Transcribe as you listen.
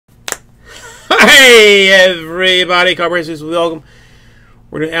Hey everybody, Corporations, welcome.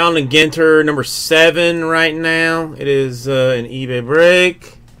 We're doing Allen and Ginter number 7 right now. It is an eBay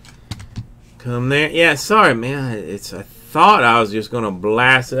break. Come there. Yeah, sorry man. I thought I was just gonna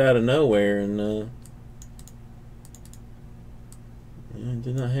blast it out of nowhere, and it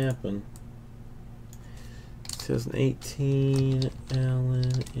did not happen. 2018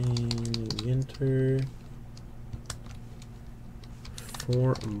 Allen and Ginter.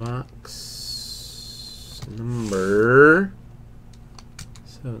 4-box number.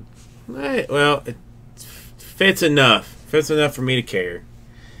 So, hey, well, it fits enough. Fits enough for me to care.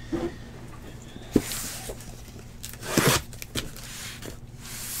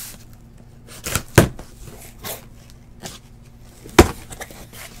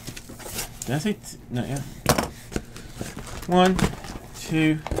 Did I say no? Yeah. 1,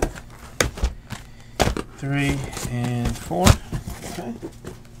 2, 3, and 4. Okay.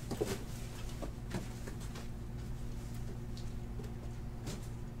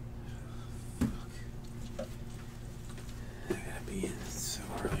 I gotta be in so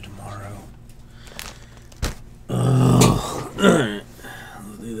early tomorrow. Oh, alright.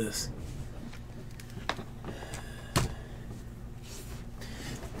 Let's do this.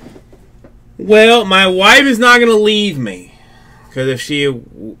 Well, my wife is not gonna leave me, because if she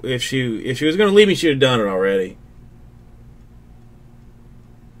was gonna leave me, she'd have done it already.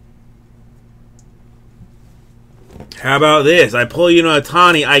 How about this? I pull you an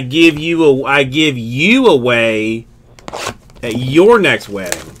Otani. I give you away at your next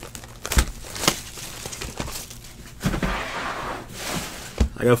wedding.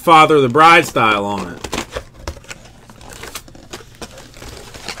 I go father of the bride style on it.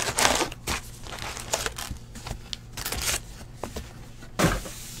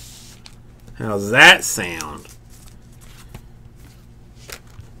 How's that sound?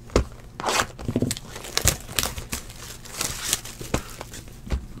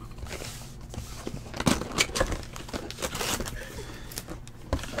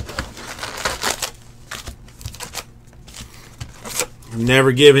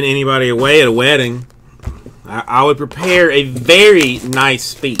 Never given anybody away at a wedding. I would prepare a very nice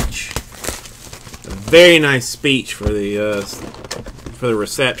speech. A very nice speech for the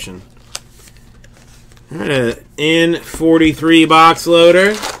reception. Alright, an N43 box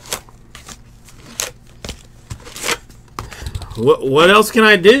loader. What else can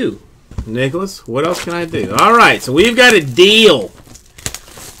I do, Nicholas? What else can I do? Alright, so we've got a deal.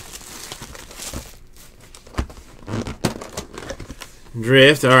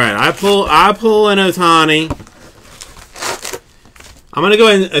 Drift. All right, I pull an Otani. I'm gonna go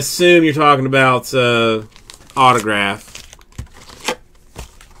ahead and assume you're talking about autograph.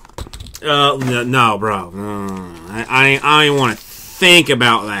 No, bro. I don't even want to think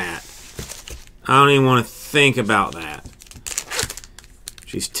about that. I don't even want to think about that.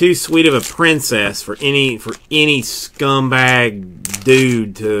 She's too sweet of a princess for any scumbag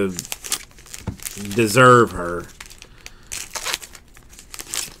dude to deserve her.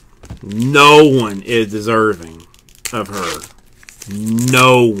 No one is deserving of her.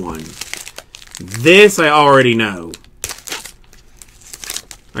 No one. This I already know.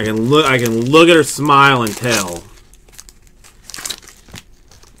 I can look at her smile and tell.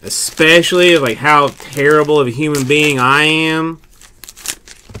 Especially like how terrible of a human being I am.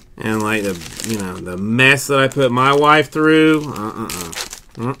 And like the mess that I put my wife through.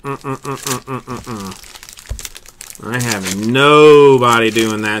 I have nobody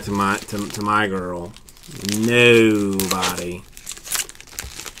doing that to my girl. Nobody.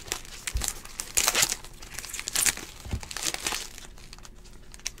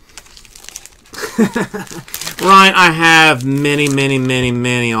 Right, I have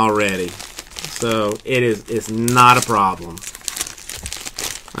many already. So it's not a problem.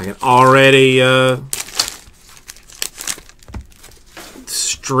 I can already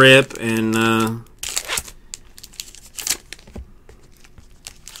strip and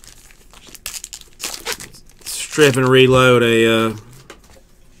strip and reload a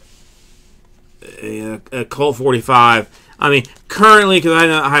Colt 45. I mean, currently, because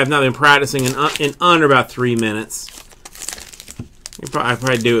I have not been practicing in under about 3 minutes. I'd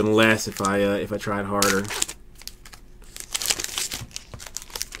probably do it in less if I tried harder.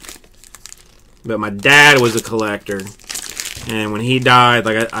 But my dad was a collector, and when he died,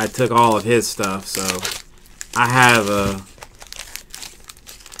 like I took all of his stuff, so I have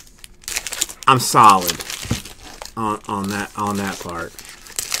I'm solid on that part.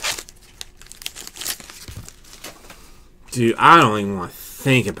 Dude, I don't even want to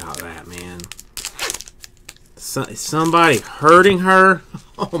think about that, man. Somebody hurting her?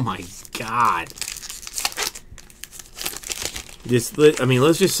 Oh my God. I mean,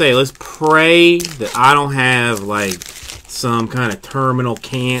 let's just say, let's pray that I don't have, like, some kind of terminal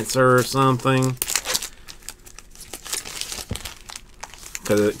cancer or something.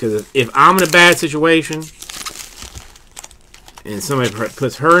 Because if I'm in a bad situation, and somebody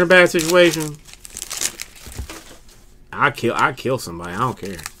puts her in a bad situation, I kill somebody. I don't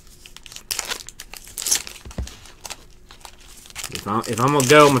care. If I'm gonna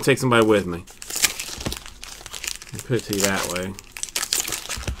go, I'm gonna take somebody with me. Put it to you that way.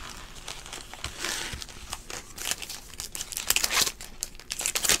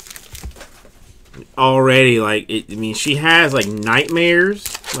 Already, like, I mean, she has, like, nightmares.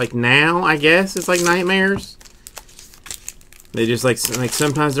 Like, now, I guess, it's like nightmares. They just, like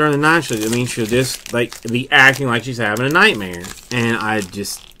sometimes during the night, she'll just, like, be acting like she's having a nightmare. And I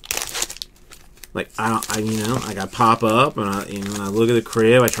just, like, you know, like, I pop up, and I look at the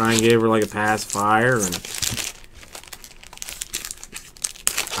crib, I try and give her, like, a pacifier, and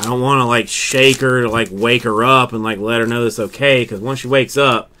I don't want to, like, shake her to, like, wake her up and, like, let her know it's okay, because once she wakes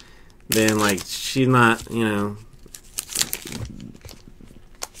up, then, like, she's not, then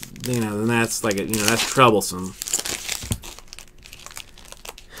that's, like, that's troublesome.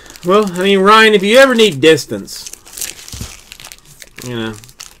 Well, I mean, Ryan, if you ever need distance,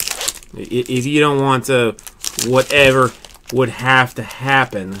 if you don't want to, whatever would have to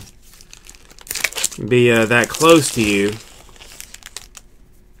happen, be that close to you,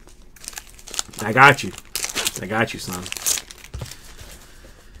 I got you. I got you, son.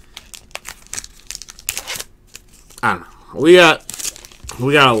 I don't know.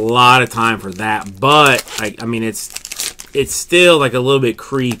 We got a lot of time for that, but I mean, it's still, like, a little bit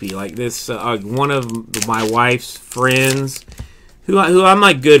creepy. Like, this one of my wife's friends, who I'm,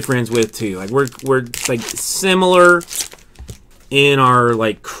 like, good friends with too. Like, we're like similar in our,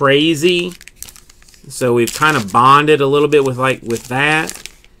 like, crazy, so we've kind of bonded a little bit with that.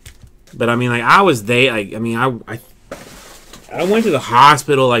 But I mean, like, I was there. Like, I mean, I went to the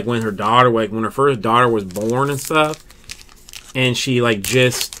hospital, like, when her first daughter was born and stuff, and she, like,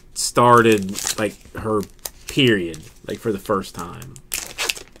 just started, like, her period, like, for the first time,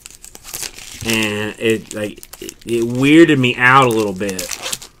 and it weirded me out a little bit.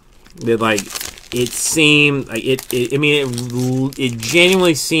 That, like, it seemed like it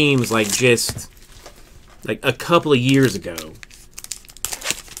genuinely seems like just like a couple of years ago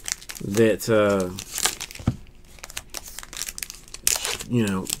that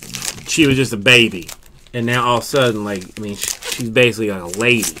she was just a baby, and now all of a sudden, like, I mean, she's basically like a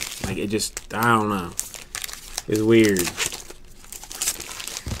lady. Like, it just, I don't know, it's weird.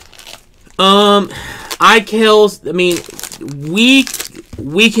 I mean, we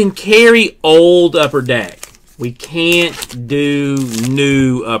can carry old Upper Deck. We can't do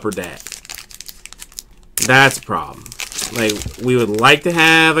new Upper Deck. That's a problem. Like, we would like to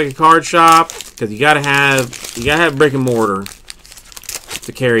have, like, a card shop, because you gotta have brick and mortar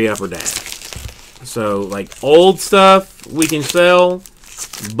to carry Upper Deck. So, like, old stuff we can sell,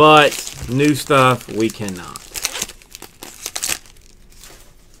 but new stuff we cannot.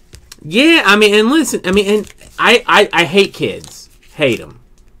 Yeah, I mean, and listen, I mean, and I hate kids. Hate them.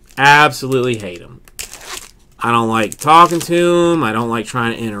 Absolutely hate them. I don't like talking to them. I don't like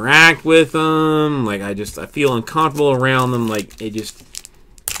trying to interact with them. Like, I feel uncomfortable around them, like, it just,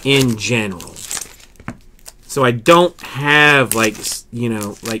 in general. So I don't have, like,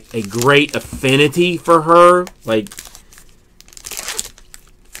 like, a great affinity for her. Like,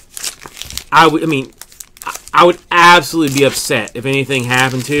 I would absolutely be upset if anything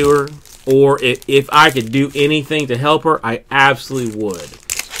happened to her, or if I could do anything to help her, I absolutely would.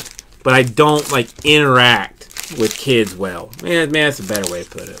 But I don't, like, interact with kids well. Man, that's a better way to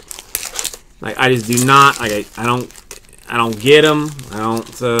put it. Like, I just do not, like, I don't get them. I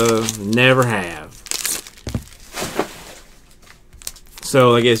don't, never have.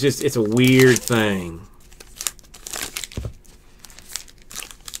 So, like, it's a weird thing.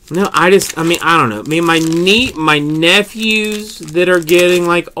 No, I mean, I don't know. I mean, my nephews that are getting,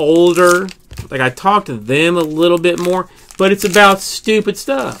 like, older, like, I talk to them a little bit more, but it's about stupid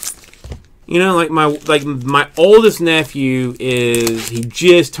stuff. Like my oldest nephew he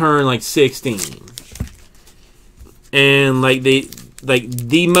just turned, like, 16. And, like,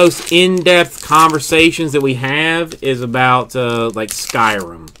 the most in-depth conversations that we have is about, like,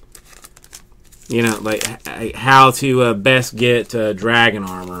 Skyrim. Like, how to best get dragon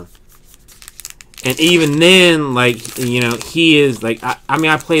armor. And even then, like, he is, like, I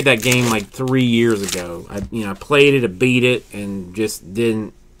mean, I played that game, like, 3 years ago. I played it, I beat it, and just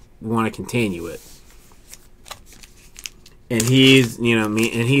didn't want to continue it. and he's, you know,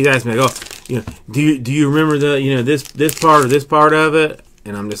 me, and he's asking me, like, oh, you know, do you remember the, you know, this part or this part of it?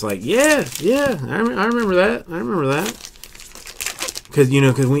 And I'm just like, yeah, I remember that. I remember that. Because, you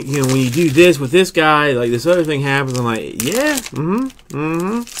know, when you do this with this guy, like, this other thing happens. I'm like, yeah, I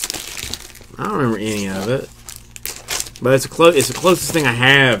don't remember any of it. But it's the closest thing I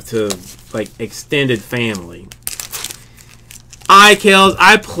have to, like, extended family.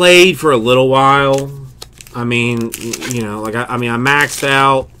 I played for a little while. I mean, you know, like, I maxed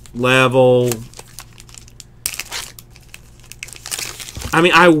out level. I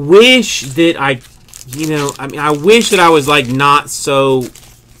mean, I wish that I wish that I was, like, not so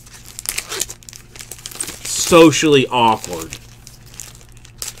socially awkward.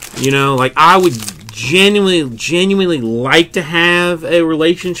 You know, like, I would genuinely like to have a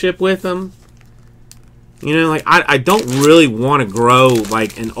relationship with them. You know, like, I don't really want to grow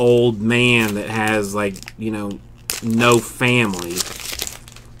like an old man that has, like, you know, no family.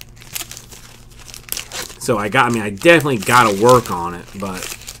 So I definitely got to work on it, but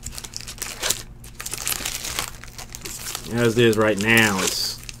as it is right now,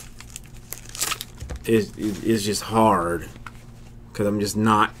 it's just hard because I'm just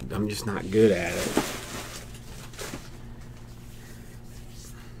not good at it.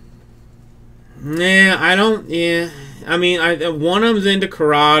 Yeah, I don't. Yeah, I mean, one of them's into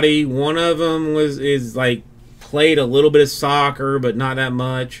karate. One of them is like played a little bit of soccer, but not that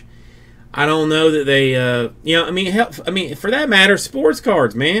much. I don't know that they. You know, I mean, hell, I mean, for that matter, sports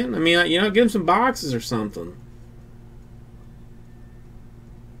cards, man. I mean, you know, give them some boxes or something.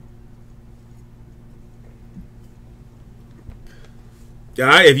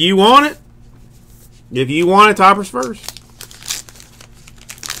 Alright, if you want it, Toppers first.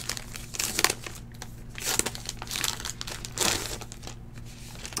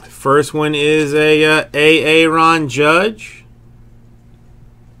 First one is a Aaron Judge.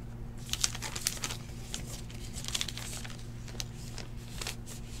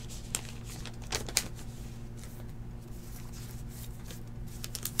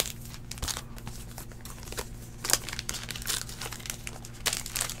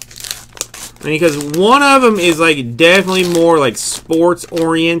 I mean, because one of them is like definitely more like sports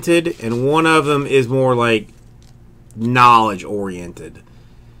oriented, and one of them is more like knowledge oriented.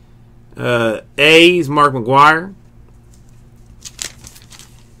 A is Mark McGuire.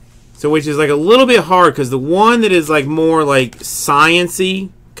 So which is like a little bit hard because the one that is like more like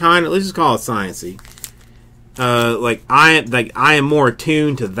sciencey kind of, let's just call it sciencey. Like I am more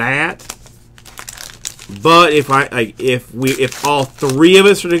attuned to that. But if all three of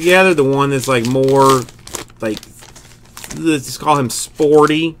us are together, the one that's like more like, let's just call him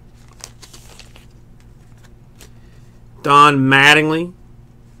sporty, Don Mattingly,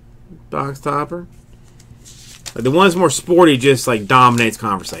 box topper. Like the one that's more sporty just like dominates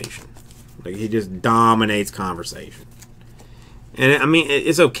conversation. Like he just dominates conversation. And I mean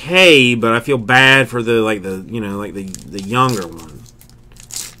it's okay, but I feel bad for the younger one.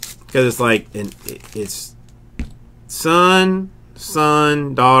 Because it's like, it's son,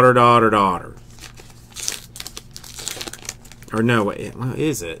 daughter, daughter. Or no, wait, well,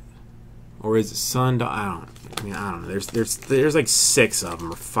 is it? Or is it son, daughter? I don't know. There's like 6 of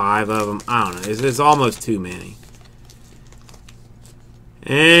them or 5 of them. I don't know. It's almost too many.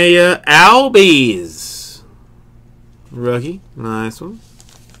 Hey, Albies. Rookie. Nice one.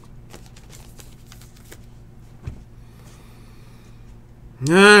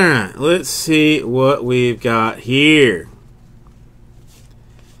 Alright, let's see what we've got here.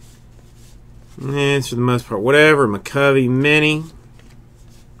 It's for the most part whatever. McCovey Mini.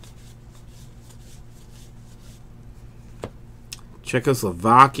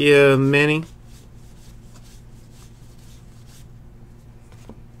 Czechoslovakia Mini.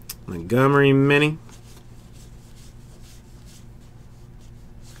 Montgomery Mini.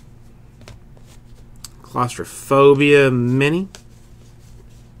 Claustrophobia Mini.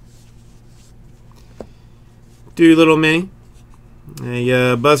 Doolittle Mini.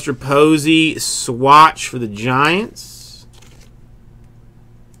 A Buster Posey swatch for the Giants.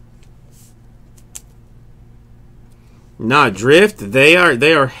 Nah, Drift. They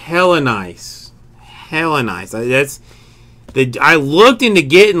are hella nice. Hella nice. I looked into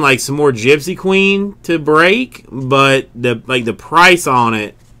getting like some more Gypsy Queen to break, but the price on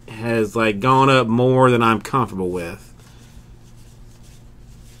it has like gone up more than I'm comfortable with.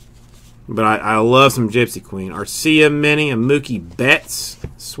 But I love some Gypsy Queen. Arcia Mini, a Mookie Betts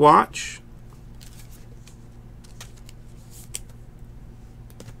swatch.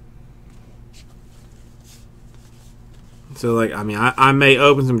 So, like, I mean, I may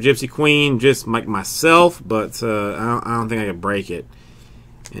open some Gypsy Queen just like myself, but I don't think I could break it.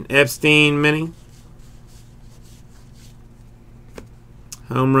 An Epstein mini.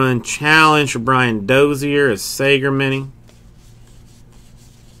 Home Run Challenge for Brian Dozier, a Sager mini.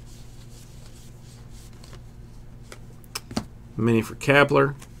 Mini for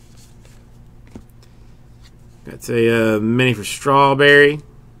Kepler. Got a mini for Strawberry.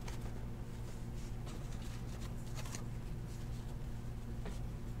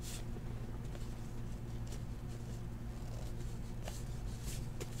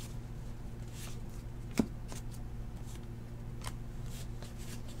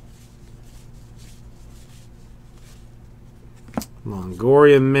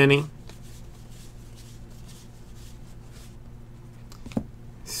 Longoria mini.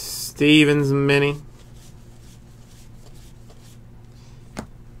 Stevens mini.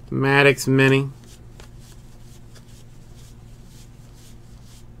 Maddox mini.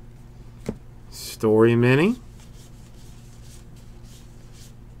 Story mini.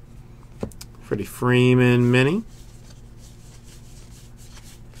 Freddie Freeman mini.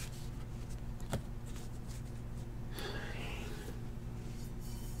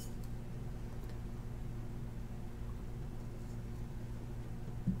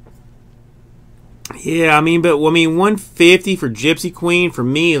 Yeah, I mean, 150 for Gypsy Queen for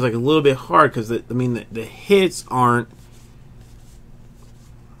me is like a little bit hard because the hits aren't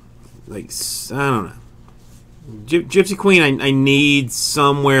like, I don't know. Gypsy Queen, I need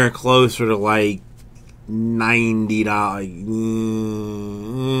somewhere closer to like $90,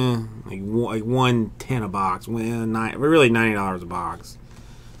 like $110 a box. Well, really $90 a box.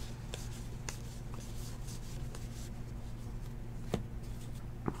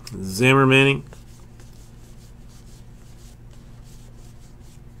 Zimmer mini.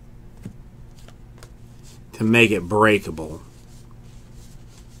 To make it breakable.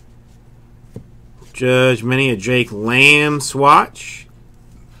 Judge mini, a Jake Lamb swatch.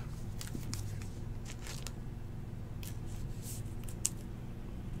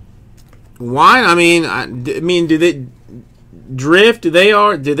 Why? I mean, do they drift? Do they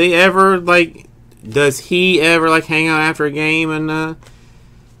ever like? Does he ever like hang out after a game and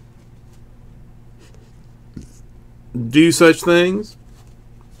do such things?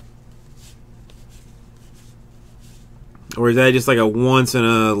 Or is that just like a once in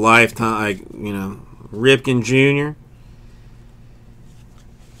a lifetime, like, you know, Ripken Jr.?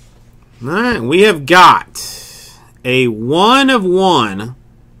 Alright, we have got a 1 of 1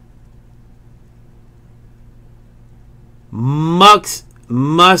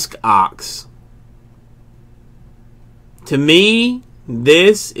 Musk Ox. To me,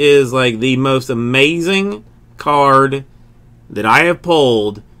 this is like the most amazing card that I have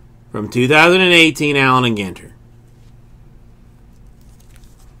pulled from 2018 Allen and Ginter.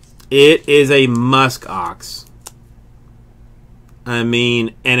 It is a Musk Ox. I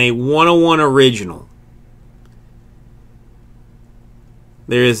mean, and a 101 original.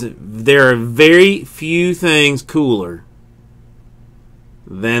 There are very few things cooler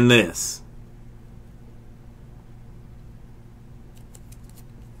than this.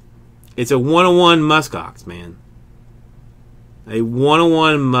 It's a 101 Musk Ox, man. A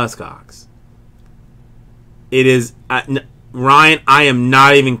 101 Musk Ox. It is... Ryan, I am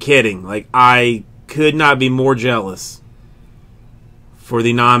not even kidding. Like, I could not be more jealous for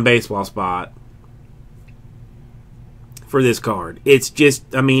the non-baseball spot for this card. It's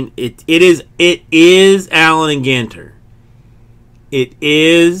just, I mean, it is Allen and Ginter. It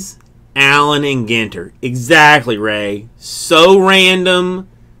is Allen and Ginter. Exactly, Ray. So random.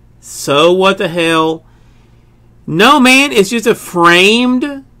 So what the hell? No, man, it's just a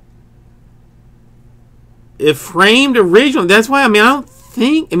framed original. That's why, I mean,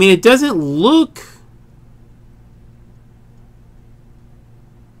 it doesn't look...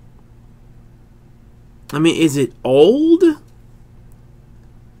 I mean, is it old?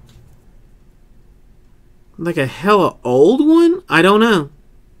 Like a hella old one? I don't know.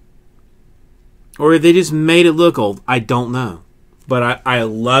 Or if they just made it look old. I don't know. But I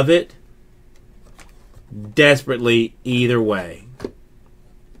love it desperately either way.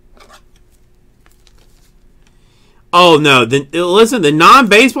 Oh no! Listen, the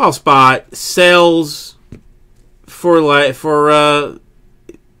non-baseball spot sells for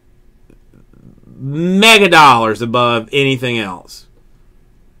mega dollars above anything else.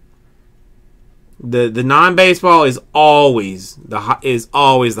 The non-baseball is always the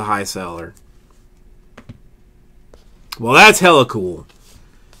high seller. Well, that's hella cool.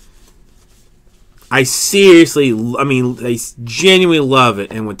 I genuinely love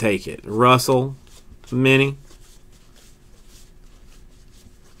it and would take it. Russell mini.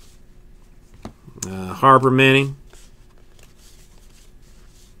 Harper Mini.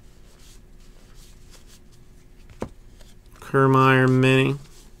 Kermeyer Mini.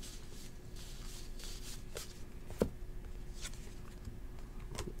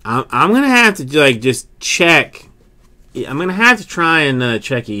 I'm gonna have to just check. I'm gonna have to try and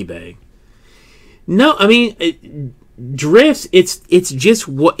check eBay. No, I mean drifts. It's just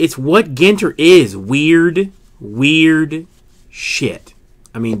what Ginter is. Weird shit.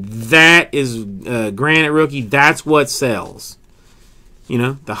 I mean, that is Granite Rookie. That's what sells. You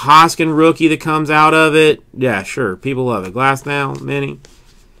know, the Hoskin Rookie that comes out of it. Yeah, sure. People love it. Glass now, Mini.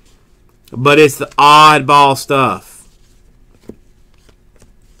 But it's the oddball stuff.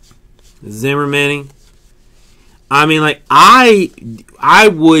 Zimmer Mini. I mean, like, I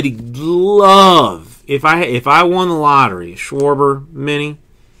would love, if I won the lottery, a Schwarber Mini.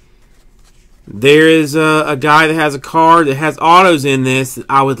 There is a guy that has a card that has autos in this.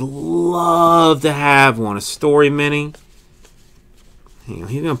 I would love to have one. A Story Mini. Hang on,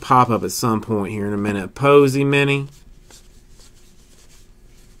 he's going to pop up at some point here in a minute. A Posey Mini.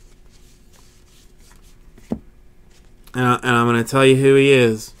 And I'm going to tell you who he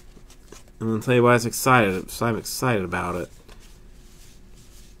is. I'm going to tell you why I'm excited about it.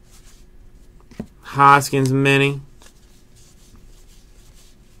 Hoskins Mini.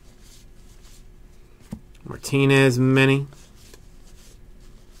 Martinez Mini.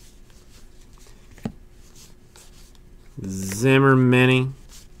 Zimmer Mini.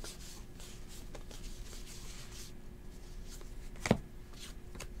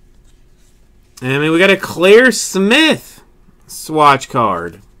 And I mean, we got a Claire Smith swatch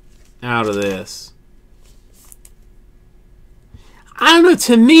card out of this. I don't know.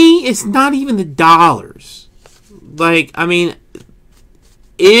 To me, it's not even the dollars. Like, I mean,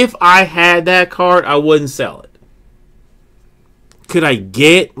 if I had that card, I wouldn't sell it. Could I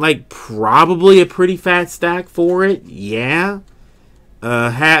get, like, probably a pretty fat stack for it? Yeah.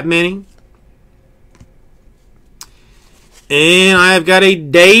 Hat Mini. And I've got a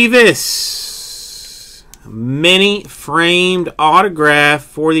Davis Mini framed autograph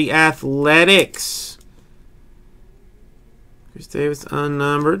for the Athletics. Chris Davis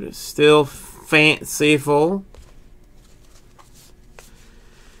unnumbered. Still fanciful.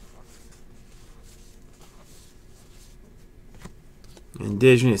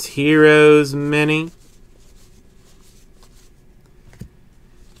 Indigenous Heroes Mini.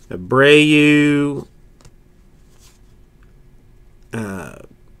 Abreu.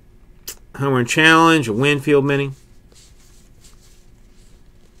 Home Run Challenge. A Winfield Mini.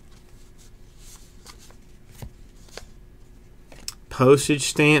 Postage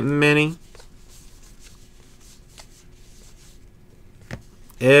Stamp Mini.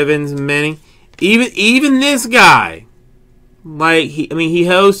 Evans Mini. Even this guy. Like, he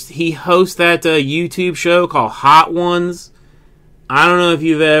hosts that YouTube show called Hot Ones. I don't know if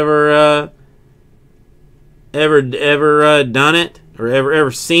you've ever done it or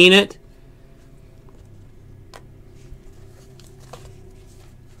ever seen it.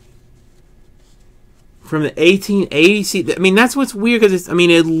 From the 1880s. I mean, that's what's weird because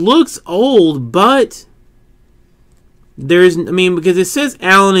it looks old, but because it says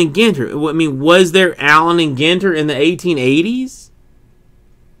Allen and Ginter. I mean, was there Allen and Ginter in the 1880s?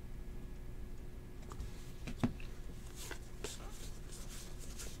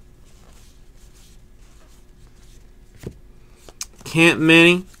 Camp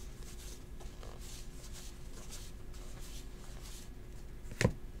Mini.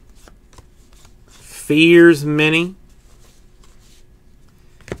 Fears Mini.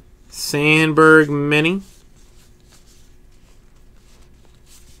 Sandberg Mini.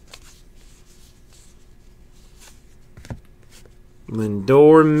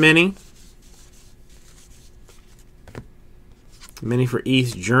 Lindor Mini. Mini for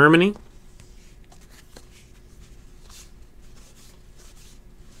East Germany.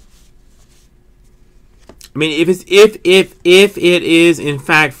 I mean, if it is in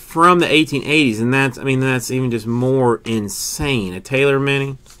fact from the 1880s, and that's even just more insane. A Taylor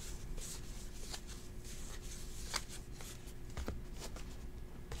Mini.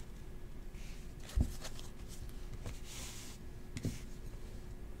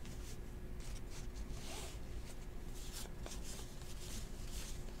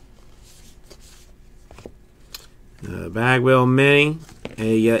 Bagwell Mini.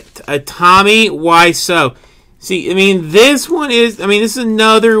 A Tommy Wiseau. See, I mean, this is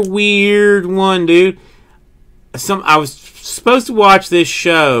another weird one, dude. I was supposed to watch this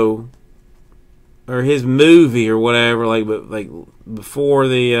show or his movie or whatever, like before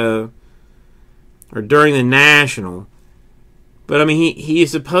the or during the National. But I mean, he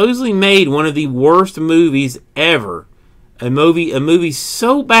supposedly made one of the worst movies ever. A movie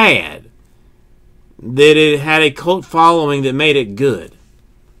so bad that it had a cult following that made it good.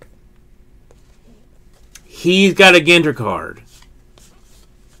 He's got a Ginter card.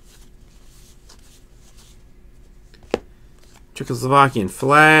 Czechoslovakian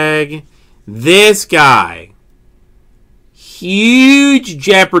flag. This guy, huge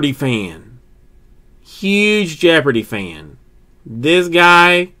Jeopardy fan. Huge Jeopardy fan. This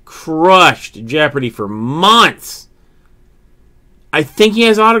guy crushed Jeopardy for months. I think he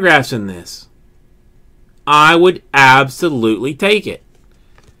has autographs in this. I would absolutely take it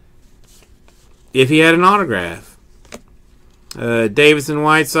if he had an autograph. Davidson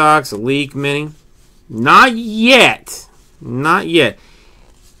White Sox, a leak mini. Not yet. Not yet.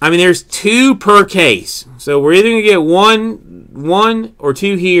 I mean, there's 2 per case. So we're either going to get one or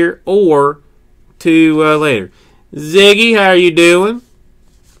 2 here or 2 later. Ziggy, how are you doing?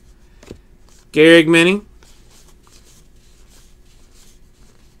 Gehrig mini.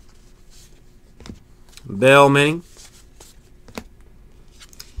 Bell mini.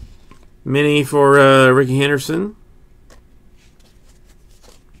 Mini for Ricky Henderson.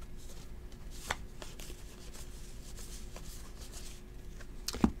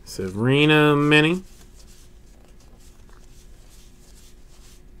 Severino mini.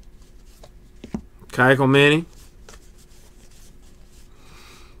 Keuchel mini.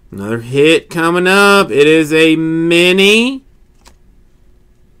 Another hit coming up. It is a mini.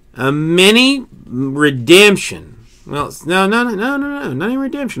 A mini redemption. Well, no, not even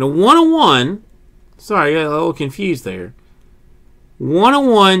redemption. A 101. Sorry, I got a little confused there.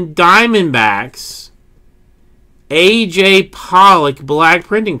 101 Diamondbacks. A.J. Pollock black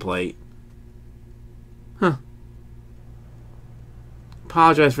printing plate. Huh.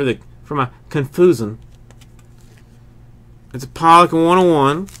 Apologize for my confusion. It's a Pollock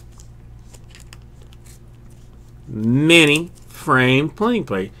 101 mini frame printing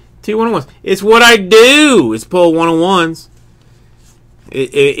plate. 2 101s. It's what I do. It's pull 101s.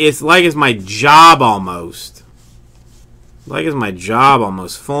 It's like it's my job almost. Like it's my job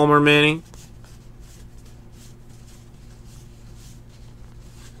almost. Fulmer mini.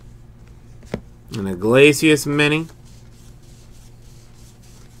 An Iglesias mini.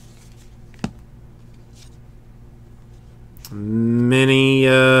 Mini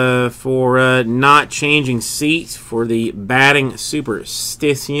for not changing seats for the batting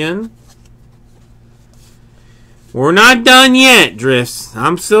superstition. We're not done yet, Drifts.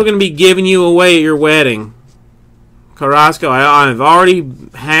 I'm still going to be giving you away at your wedding. Carrasco, I've already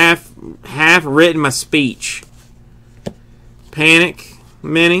half written my speech. Panic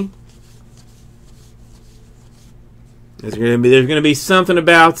mini. There's going to be something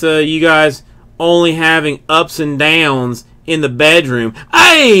about you guys only having ups and downs in the bedroom.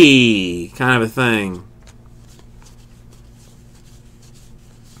 Hey! Kind of a thing.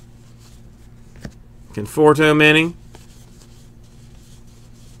 Conforto mini.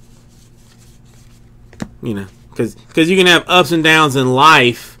 You know, because you can have ups and downs in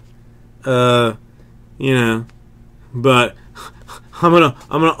life. You know, but I'm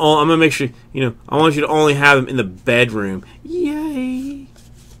gonna make sure, you know, I want you to only have them in the bedroom. Yay!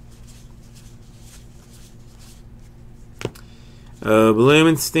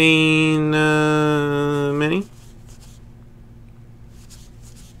 Blumenstein mini.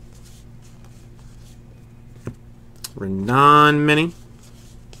 Renan mini.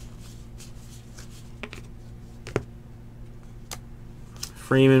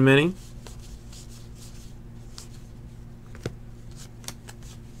 Freeman mini.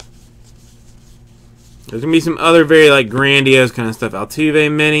 There's going to be some other very like grandiose kind of stuff.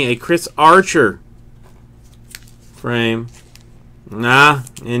 Altuve mini. A Chris Archer frame. Nah,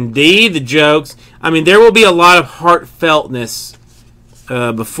 indeed the jokes. I mean, there will be a lot of heartfeltness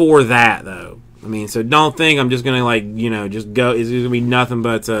before that, though. I mean, so don't think I'm just going to, like, you know, just go. It's going to be nothing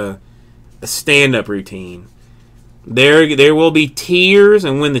but a stand-up routine. There will be tears,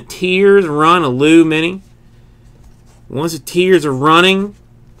 and when the tears run, a Lou mini. Once the tears are running,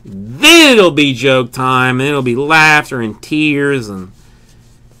 then it'll be joke time, and it'll be laughter and tears, and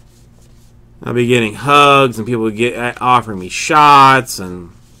I'll be getting hugs, and people will get offering me shots, and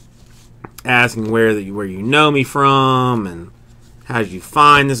asking where you know me from, and how did you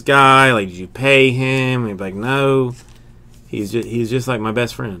find this guy? Like, did you pay him? And he'd be like, no, he's just like my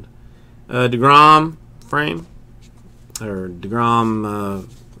best friend. DeGrom frame, or DeGrom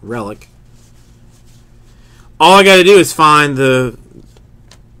relic. All I got to do is find the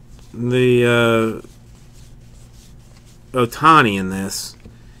Ohtani in this.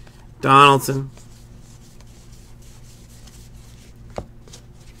 Donaldson.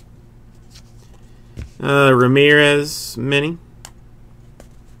 Ramirez mini.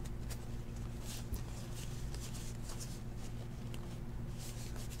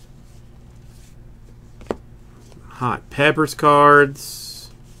 Hot Peppers cards.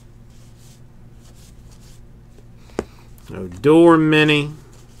 Odor mini.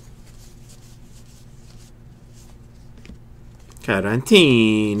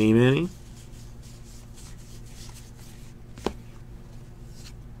 Carantini mini.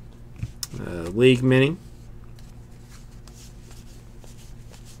 League mini.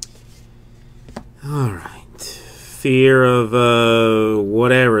 Alright. Fear of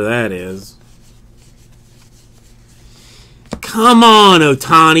whatever that is. Come on,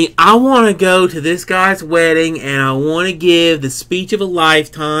 Ohtani. I want to go to this guy's wedding and I want to give the speech of a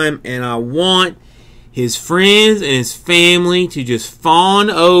lifetime and I want his friends and his family to just fawn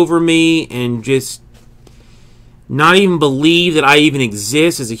over me and just not even believe that I even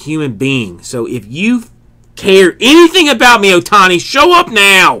exist as a human being. So if you care anything about me, Ohtani, show up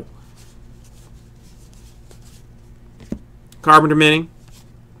now. Carpenter mini.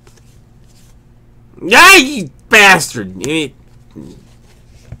 Yeah, you bastard.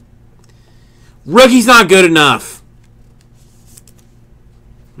 Rookie's not good enough.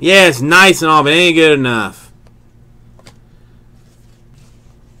 Yeah, it's nice and all, but it ain't good enough.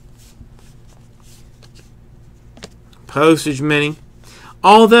 Postage mini.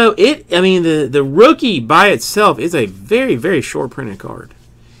 Although the rookie by itself is a very, very short printed card.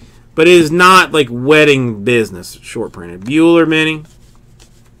 But it is not like wedding business short printed. Bueller mini.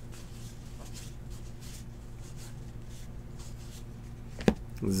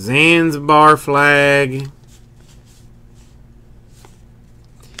 Zanzibar flag.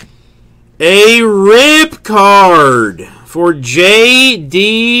 A rip card for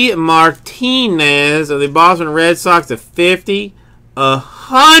J.D. Martinez of the Boston Red Sox to 50.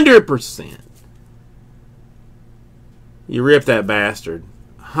 100%. You ripped that bastard.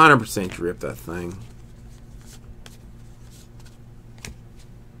 100% you ripped that thing.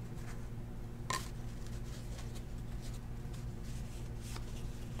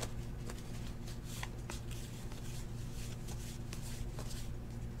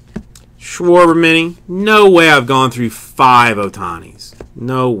 Schwarber mini. No way I've gone through 5 Ohtanis.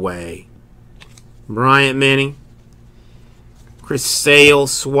 No way. Bryant mini. Chris Sale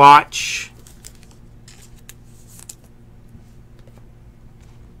swatch.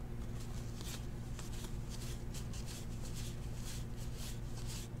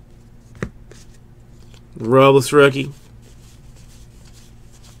 Robles rookie.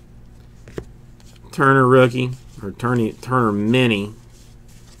 Turner rookie. Or Turner mini.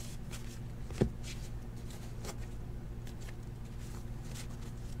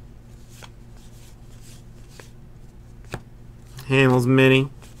 Hamels mini.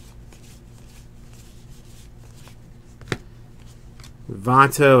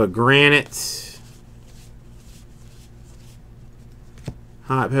 Vato a granite.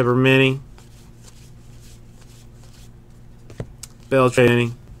 Hot pepper mini. Beltray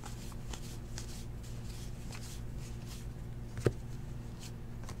mini.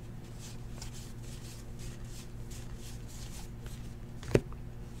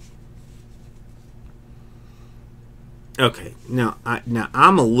 Okay, now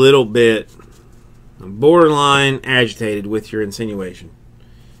I'm a little bit borderline agitated with your insinuation.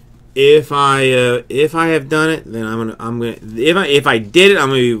 If I have done it, then I'm gonna if I did it,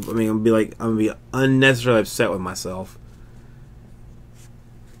 I'm gonna be unnecessarily upset with myself.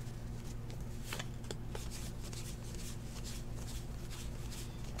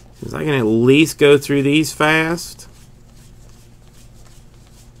 Because I can at least go through these fast.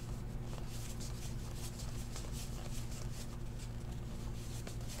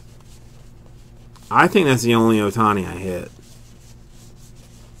 I think that's the only Ohtani I hit.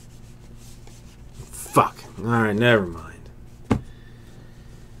 Fuck. Alright, never mind.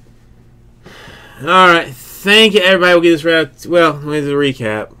 Alright, thank you everybody. We'll get this wrapped. Well, let me do a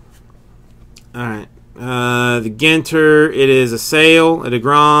recap. Alright. The Ginter, it is a Sale, a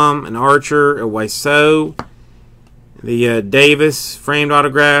DeGrom, an Archer, a Wiseau. The Davis, framed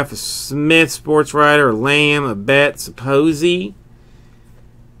autograph, a Smith, sports writer, a Lamb, a Betts, a Posey.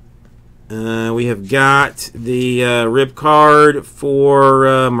 We have got the rip card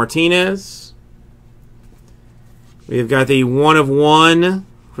for Martinez. We have got the 1 of 1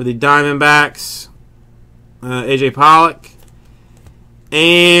 for the Diamondbacks, AJ Pollock.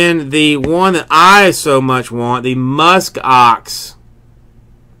 And the one that I so much want, the Musk Ox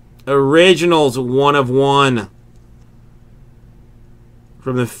Originals 1 of 1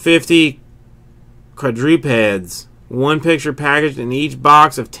 from the 50 quadrupeds. 1 picture packaged in each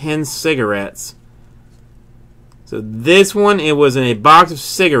box of 10 cigarettes. So this one, it was in a box of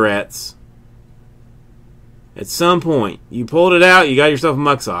cigarettes. At some point, you pulled it out, you got yourself a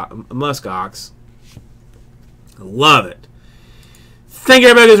muskox. I love it. Thank you,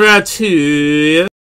 everybody. Goes right to